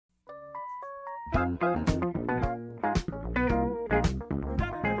Welcome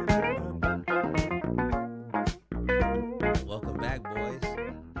back, boys.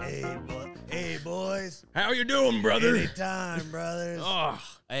 Hey, boys. How you doing, brother? Anytime, brothers. Oh,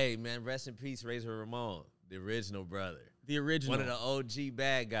 Hey, man, rest in peace, Razor Ramon, the original brother. the original. One of the OG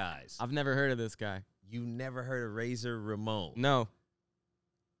bad guys. I've never heard of this guy. You never heard of Razor Ramon? No.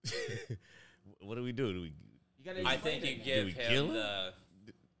 What do we do? I think you give him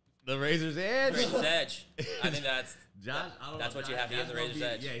the Razor's Edge? Razor's Edge. I think that's Josh, I don't that's know, what you Josh, have to give the that's Razor's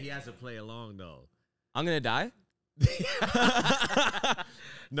gonna be- Edge. Yeah, he has to play along, though. I'm going to die?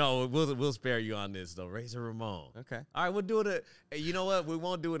 No, we'll spare you on this, though. Razor Ramon. Okay. All right, we'll do it. You know what? We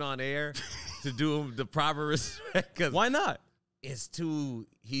won't do it on air to do him the proper respect. Cause Why not? He's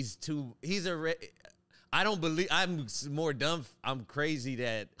I don't believe, I'm more dumb. I'm crazy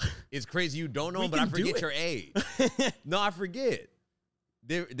that it's crazy you don't know him, but I forget your age. No, I forget.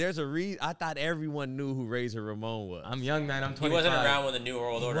 There's a reason. I thought everyone knew who Razor Ramon was. I'm young, man. I'm 25. He wasn't around when the New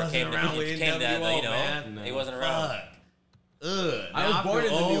World Order came to NWO, you know. man. He wasn't around. I was born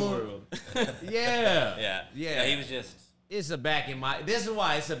in the New World. Yeah. Yeah, he was just. This is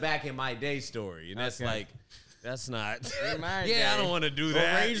why it's a back in my day story. And that's like, that's not. I don't want to do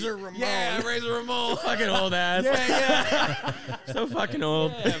that. Razor Ramon. Yeah, Razor Ramon. Fucking old ass. Yeah. So fucking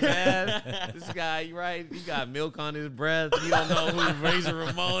old. Yeah, man. This guy, you right? He got milk on his breath. You don't know who Razor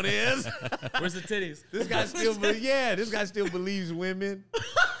Ramon is. Where's the titties? This guy still believes women.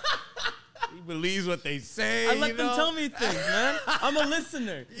 He believes what they say. I let them tell me things, man. I'm a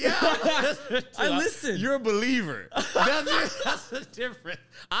listener. Yeah, I listen. You're a believer. That's the difference.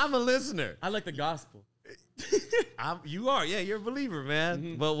 I'm a listener. I like the gospel. You are, yeah. You're a believer, man.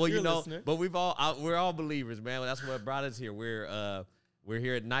 Mm-hmm. But You're a listener. but we're all believers, man. That's what brought us here. We're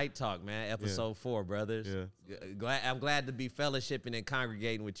here at Night Talk, man. Episode 4, brothers. Yeah. I'm glad to be fellowshipping and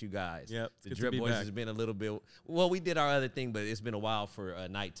congregating with you guys. Yep. The Drip Boys has been a little bit. Well, we did our other thing, but it's been a while for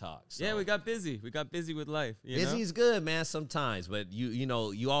Night Talk. So. Yeah, we got busy. We got busy with life. Busy's good, man. Sometimes, but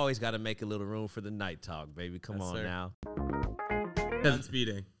you always got to make a little room for the Night Talk, baby. Come on now. Done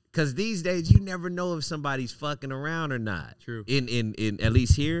speeding. Because these days, you never know if somebody's fucking around or not. True. In at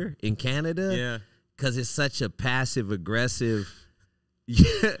least here in Canada. Yeah. Because it's such a passive aggressive.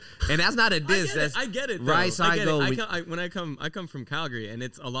 Yeah, and that's not a diss. I get it. Though. Right, so I come from Calgary, and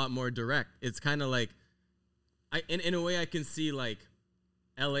it's a lot more direct. It's kind of like, in a way, I can see like,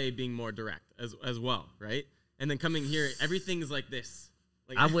 L.A. being more direct as well, right? And then coming here, everything's like this.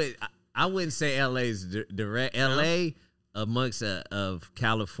 Like I wouldn't say L.A.'s direct. L.A. amongst of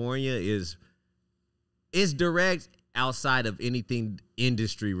California is direct outside of anything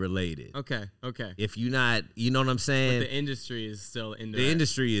industry related. Okay. If you not, you know what I'm saying? But the industry is still indirect. The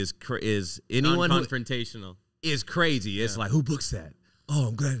industry is anyone non-confrontational. Is crazy. Yeah. It's like, who books that? Oh,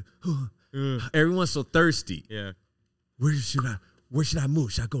 I'm glad. Everyone's so thirsty. Yeah. Where should I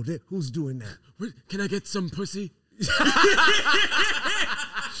move? Should I go there? Who's doing that? Can I get some pussy?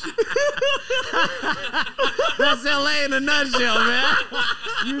 That's LA in a nutshell, man.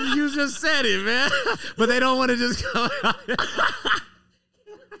 You just said it, man. But they don't want to just come out.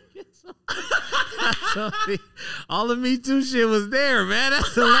 All the Me Too shit was there, man.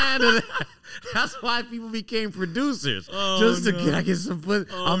 That's the land of that. That's why people became producers. Can I get some pussy?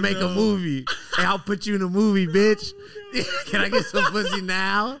 I'll make a movie. Hey, I'll put you in a movie, bitch. Can I get some pussy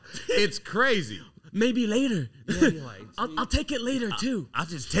now? It's crazy. Maybe later. Yeah, you're like, I'll take it later too. I'll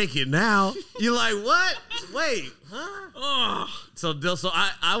just take it now. You're like, what? Wait, huh? Oh. So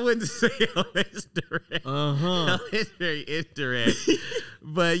I wouldn't say it's direct. It's very indirect.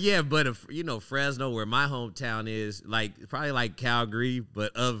 But yeah, Fresno, where my hometown is, like probably like Calgary,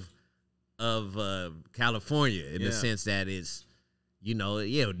 but of California in the sense that it's,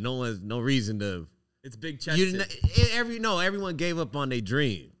 no reason to. It's big chested. Everyone gave up on their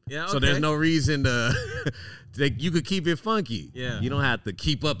dream. Yeah, okay. So there's no reason to you could keep it funky. Yeah. You don't have to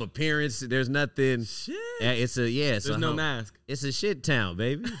keep up appearance. There's nothing. Shit. There's no mask. It's a shit town,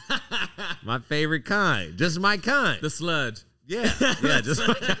 baby. My favorite kind. Just my kind. The sludge. Yeah. Just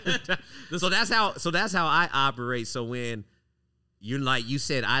my kind. So that's how I operate. So when you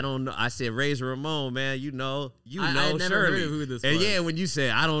said, I don't know. I said, Razor Ramon, man, I never surely. heard of who this and was. yeah, when you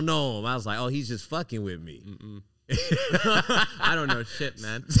said, I don't know him, I was like, oh, he's just fucking with me. I don't know shit,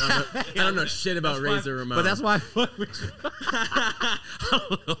 man. I don't know shit about Razor Ramon. But that's why I fuck with you. I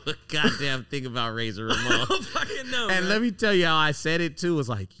don't know a goddamn thing about Razor Ramon. I don't fucking know. And let me tell you how I said it too. It was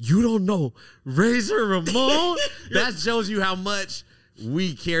like, you don't know Razor Ramon? That shows you how much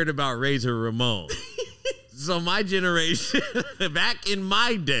we cared about Razor Ramon. So my generation, back in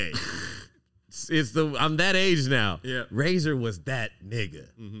my day, I'm that age now. Yeah. Razor was that nigga.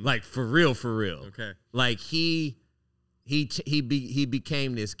 Like for real. Okay. Like he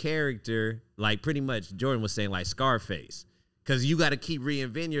became this character, like pretty much Jordan was saying, like Scarface. Cause you gotta keep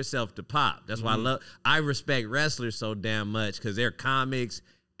reinventing yourself to pop. That's why I respect wrestlers so damn much, because they're comics,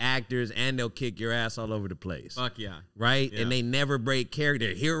 actors, and they'll kick your ass all over the place. Fuck yeah. Right? Yeah. And they never break character.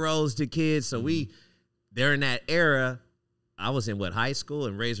 They're heroes to kids. So they're in that era. I was in high school,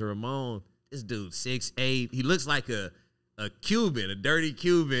 and Razor Ramon, this dude 6'8". He looks like a Cuban, a dirty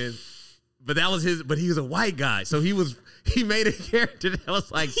Cuban. But he was a white guy. So he made a character that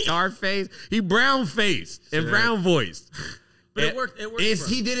was like Scarface. He brown faced and brown voiced. But it worked.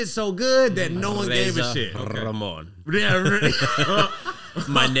 He did it so good that no one gave a shit. Ramon. Yeah.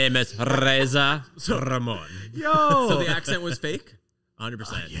 My name is Razor Ramon. Yo. So the accent was fake?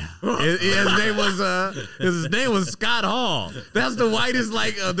 100%. Yeah. His name was Scott Hall. That's the whitest,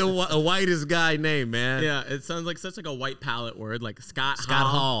 whitest guy name, man. Yeah, it sounds like such like a white palette word, like Scott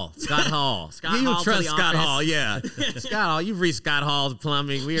Hall. Scott Hall. You Hall trust Scott office. Hall, yeah. Scott Hall, you've reached Scott Hall's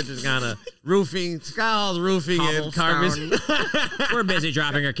plumbing. We are just kind of roofing. Scott Hall's roofing and carpets. We're busy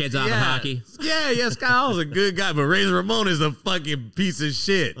dropping our kids off of hockey. Yeah, Scott Hall's a good guy, but Razor Ramon is a fucking piece of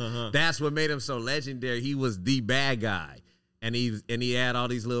shit. That's what made him so legendary. He was the bad guy. And he had all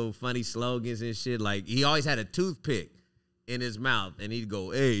these little funny slogans and shit. Like, he always had a toothpick in his mouth, and he'd go,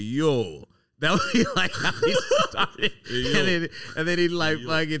 "Hey, yo." That would be like how he started. And then he'd like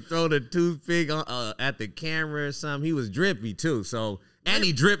fucking throw the toothpick at the camera or something. He was drippy too. So, and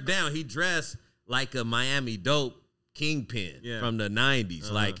he dripped down. He dressed like a Miami dope kingpin from the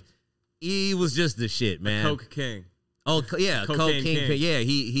 90s. Like, he was just the shit, man. Coke King. Oh, yeah, Coke Kingpin. Yeah,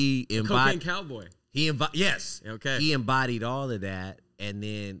 he embodied. Cocaine Cowboy. Yes. Okay. He embodied all of that,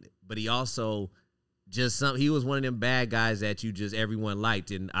 but he also he was one of them bad guys that everyone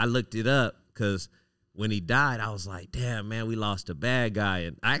liked. And I looked it up because when he died, I was like, damn, man, we lost a bad guy.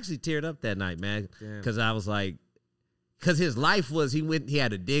 And I actually teared up that night, man, because I was like, because his life was, he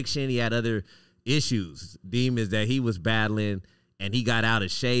had addiction, he had other issues, demons that he was battling, and he got out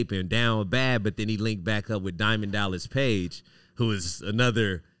of shape and down bad, but then he linked back up with Diamond Dallas Page, who is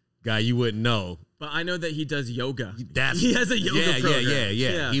another guy you wouldn't know. But I know that he does yoga. He has a yoga program.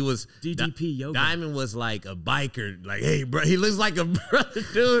 Yeah. He was DDP yoga. Diamond was like a biker. Like, hey, bro, he looks like a brother,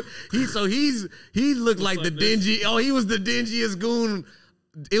 dude. He looked like the dingy. Oh, he was the dingiest goon.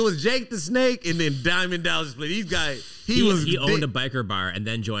 It was Jake the Snake and then Diamond Dallas split. He owned a biker bar and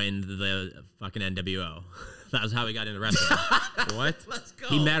then joined the fucking NWO. That was how he got into wrestling. What? Let's go.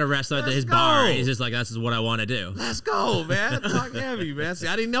 He met a wrestler at his bar. And he's just like, this is what I want to do. Let's go, man. Talk heavy, man. See,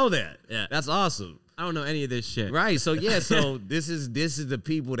 I didn't know that. Yeah. That's awesome. I don't know any of this shit. Right. So this is the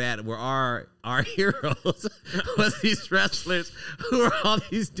people that were our heroes. Was these wrestlers who are all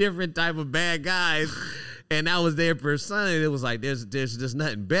these different type of bad guys. And that was their persona. And it was like, there's just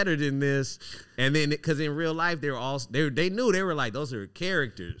nothing better than this. And then, because in real life, they knew they were like, those are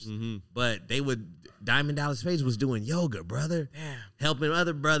characters. But Diamond Dallas Page was doing yoga, brother. Damn. Helping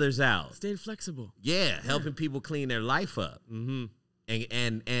other brothers out. Stayed flexible. Yeah, helping people clean their life up. And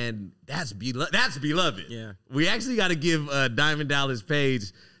that's beloved. Yeah. We actually got to give Diamond Dallas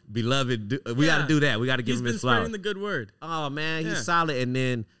Page beloved. We got to do that. We got to give him his flowers. He's been spreading the good word. Oh, man, he's solid. And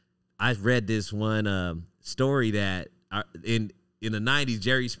then I read this one story that in the 90s,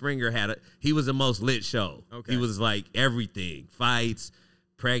 Jerry Springer he was the most lit show. Okay. He was like everything, fights,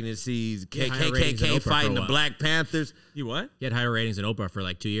 pregnancies, KKK fighting the Black Panthers. He what? He had higher ratings than Oprah for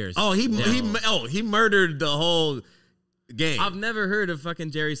like 2 years. Oh, he murdered the whole game. I've never heard of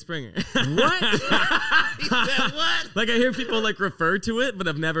fucking Jerry Springer. What? He said what? Like, I hear people like refer to it, but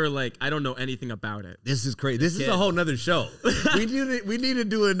I've never I don't know anything about it. This is crazy. This is a whole nother show. we need to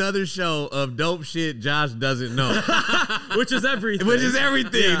do another show of dope shit Josh doesn't know. Which is everything.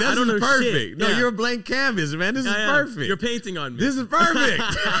 Yeah, I don't know perfect. Shit. No, you're a blank canvas, man. This is perfect. You're painting on me. This is perfect.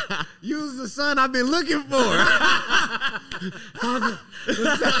 Use the son I've been looking for.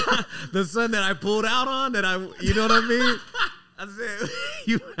 The son that I pulled out on, you know what I mean? I said,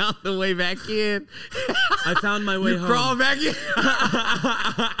 you found the way back in. I found my way home. Crawl back in.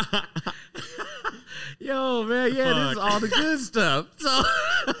 Yo, man, this is all the good stuff.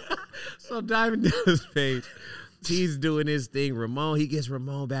 So Diamond Dallas Page, he's doing his thing. He gets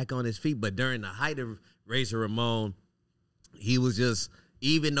Ramon back on his feet. But during the height of Razor Ramon, he was just,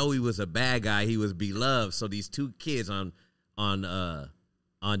 even though he was a bad guy, he was beloved. So these two kids on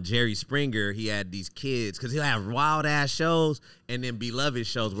Jerry Springer, he had these kids, because he'll have wild ass shows and then beloved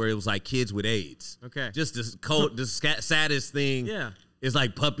shows where it was like kids with AIDS. Okay. Just the saddest thing It's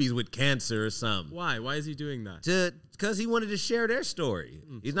like puppies with cancer or something. Why? Why is he doing that? Because he wanted to share their story.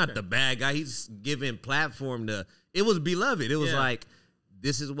 He's not the bad guy. He's giving platform to. It was beloved. It was like,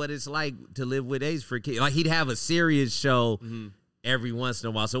 this is what it's like to live with AIDS for kids. Like he'd have a serious show every once in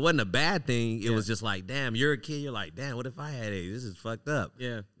a while, so it wasn't a bad thing. It was just like, damn, you're a kid. You're like, damn, what if I had AIDS? This is fucked up.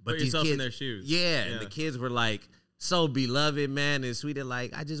 Yeah, but put yourself in their shoes. Yeah, and the kids were like so beloved, man, and sweet.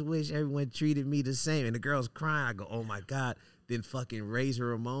 Like, I just wish everyone treated me the same. And the girl's crying. I go, oh my God. Then fucking Razor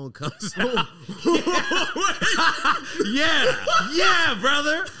Ramon comes out. Yeah,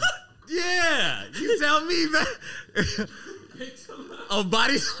 brother. Yeah, you tell me, man. Oh,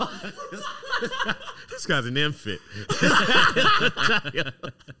 body. This guy's an infant.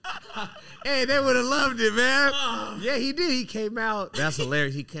 Hey, they would have loved it, man. Yeah, he did. He came out. That's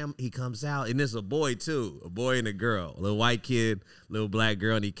hilarious. He comes out, and it's a boy too, a boy and a girl, a little white kid, little black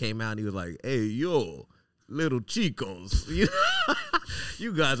girl, and he came out and he was like, "Hey, yo, little chicos,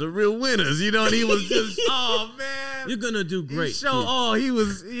 you guys are real winners," you know. And he was just, oh man, you're gonna do great. He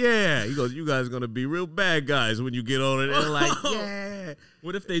was, yeah. He goes, you guys are gonna be real bad guys when you get on it. And they're like, yeah.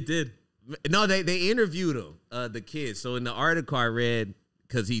 What if they did? No, they interviewed him, the kids. So in the article I read,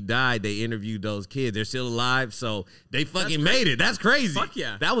 because he died, they interviewed those kids. They're still alive, so they fucking made it. That's crazy. Fuck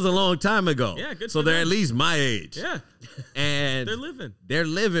yeah. That was a long time ago. Yeah, good. So they're at least my age. Yeah. And they're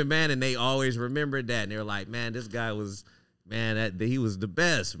living, man, and they always remembered that. And they were like, man, this guy was, man, he was the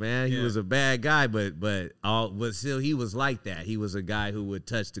best, man. He was a bad guy, but still he was like that. He was a guy who would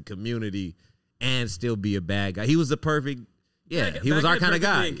touch the community and still be a bad guy. He was the perfect. Yeah, he was our kind of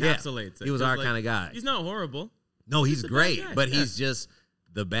guy. Encapsulates he was our kind of guy. He's not horrible. No, he's great, but he's just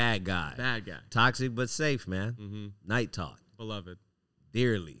the bad guy. Bad guy. Toxic but safe, man. Night Talk. Beloved.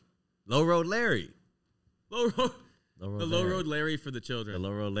 Dearly. Low Road Larry. Low Road Larry for the children. The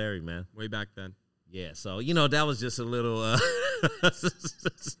Low Road Larry, man. Way back then. Yeah, so, that was just a little a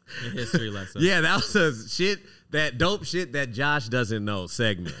history lesson. Yeah, that was that dope shit that Josh doesn't know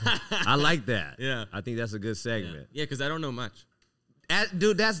segment. I like that. Yeah. I think that's a good segment. Yeah, because I don't know much.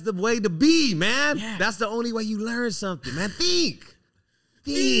 Dude, that's the way to be, man. Yeah. That's the only way you learn something, man. Think.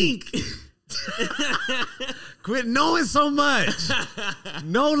 Quit knowing so much.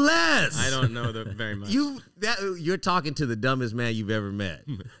 No less. I don't know very much. You're talking to the dumbest man you've ever met.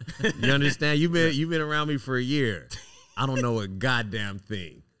 You understand? You've been around me for a year. I don't know a goddamn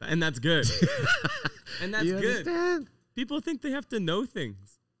thing. And that's good. And that's you good. Understand? People think they have to know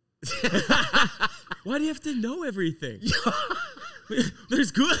things. Why do you have to know everything?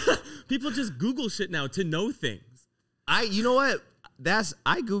 There's good. People just Google shit now to know things. You know what?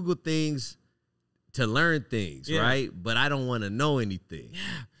 I Google things to learn things, right? But I don't want to know anything. Yeah.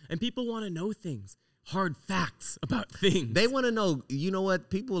 And people want to know things. Hard facts about things. They want to know, you know what?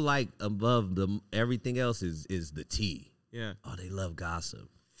 People like above everything else is the tea. Yeah. Oh, they love gossip.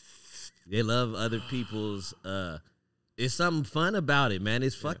 They love other people's it's something fun about it, man.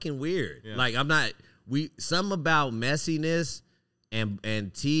 It's fucking weird. Yeah. Like something about messiness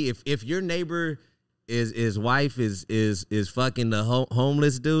and tea. If your neighbor his wife is fucking the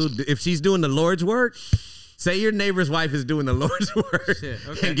homeless dude, if she's doing the Lord's work, say your neighbor's wife is doing the Lord's work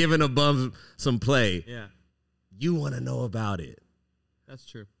and giving a bum some play. Yeah. You want to know about it. That's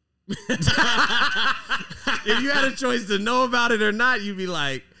true. If you had a choice to know about it or not, you'd be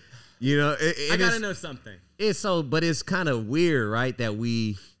like, I gotta know something. But it's kind of weird, right? That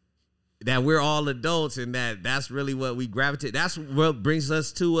we're all adults and that's really what we gravitate. That's what brings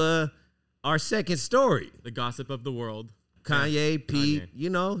us to our second story. The gossip of the world. Kanye, Pete,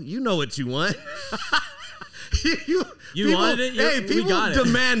 you know what you want. You wanted it? Hey, people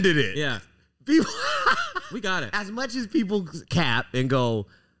demanded it. Yeah. People, we got it. As much as people cap and go,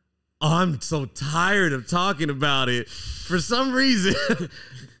 oh, I'm so tired of talking about it. For some reason,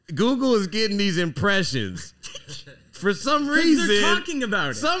 Google is getting these impressions. For some reason. They're talking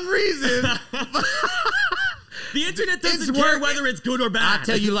about it. Some reason. The internet doesn't care whether it's good or bad. I'll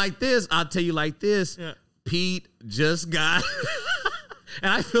tell you like this. Yeah. Pete just got,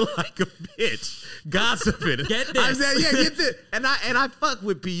 and I feel like a bitch gossiping. Get this. I said, yeah, get this. And I fuck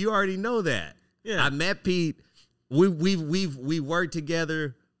with Pete. You already know that. Yeah. I met Pete. We worked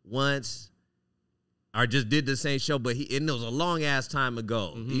together once. Or just did the same show, but it was a long ass time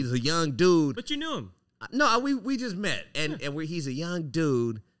ago. Mm-hmm. He's a young dude. But you knew him. No, we just met, and he's a young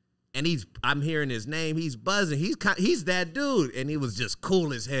dude. And I'm hearing his name. He's buzzing. He's that dude. And he was just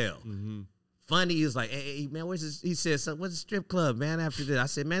cool as hell. Mm-hmm. Funny. He was like, hey, man, where's this? He said, what's the strip club, man, after this? I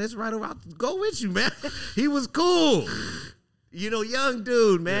said, man, it's right around. Go with you, man. He was cool. Young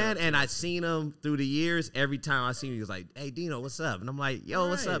dude, man. Yeah. And I seen him through the years. Every time I seen him, he was like, hey, Dino, what's up? And I'm like, yo,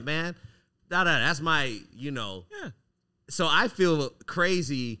 what's up, man? That's my, Yeah. so I feel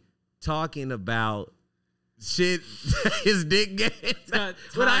crazy talking about shit his dick game. But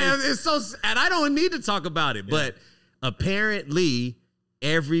and I don't need to talk about it. Yeah. But apparently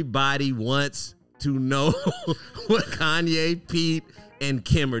everybody wants to know what Kanye, Pete, and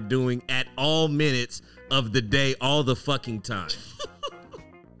Kim are doing at all minutes of the day, all the fucking time.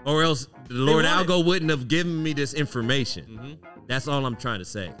 Or else Lord Algo wouldn't have given me this information. Mm-hmm. That's all I'm trying to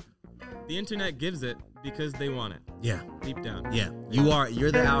say. The internet gives it because they want it. Yeah. Deep down. Yeah.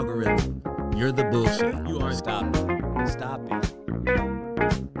 You're the algorithm. You're the bullshit. You are. Stop it.